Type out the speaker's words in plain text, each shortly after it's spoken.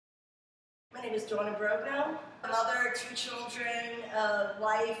name is Donna Brogno. Mother, 2 children,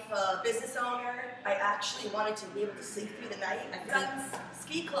 wife, business owner. I actually wanted to be able to sleep through the night. I got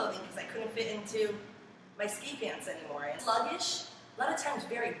ski clothing because I couldn't fit into my ski pants anymore. And sluggish, a lot of times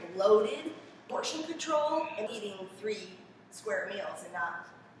very bloated, portion control, and eating 3 square meals and not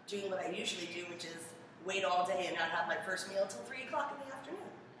doing what I usually do, which is wait all day and not have my first meal until 3 o'clock in the afternoon.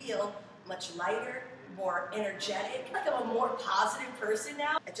 Feel much lighter, more energetic. Like I'm a more positive person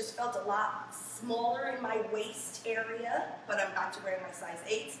now. I just felt a lot smaller in my waist area, but I'm back to wearing my size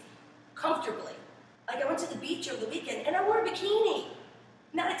 8s comfortably. Like I went to the beach over the weekend and I wore a bikini.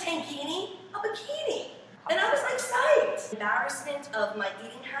 Not a tankini, a bikini. And I was like psyched. Embarrassment of my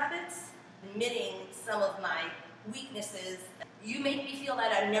eating habits, admitting some of my weaknesses. You make me feel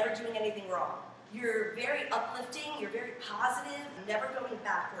that I'm never doing anything wrong. You're very uplifting, you're very positive, never going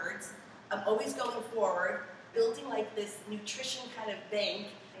backwards. I'm always going forward, building like this nutrition kind of bank.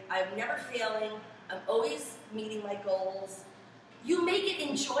 I'm never failing, I'm always meeting my goals. You make it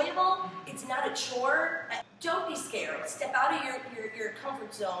enjoyable, it's not a chore. Don't be scared, step out of your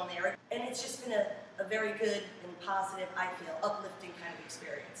comfort zone there. And it's just been a very good and positive, I feel, uplifting kind of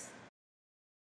experience.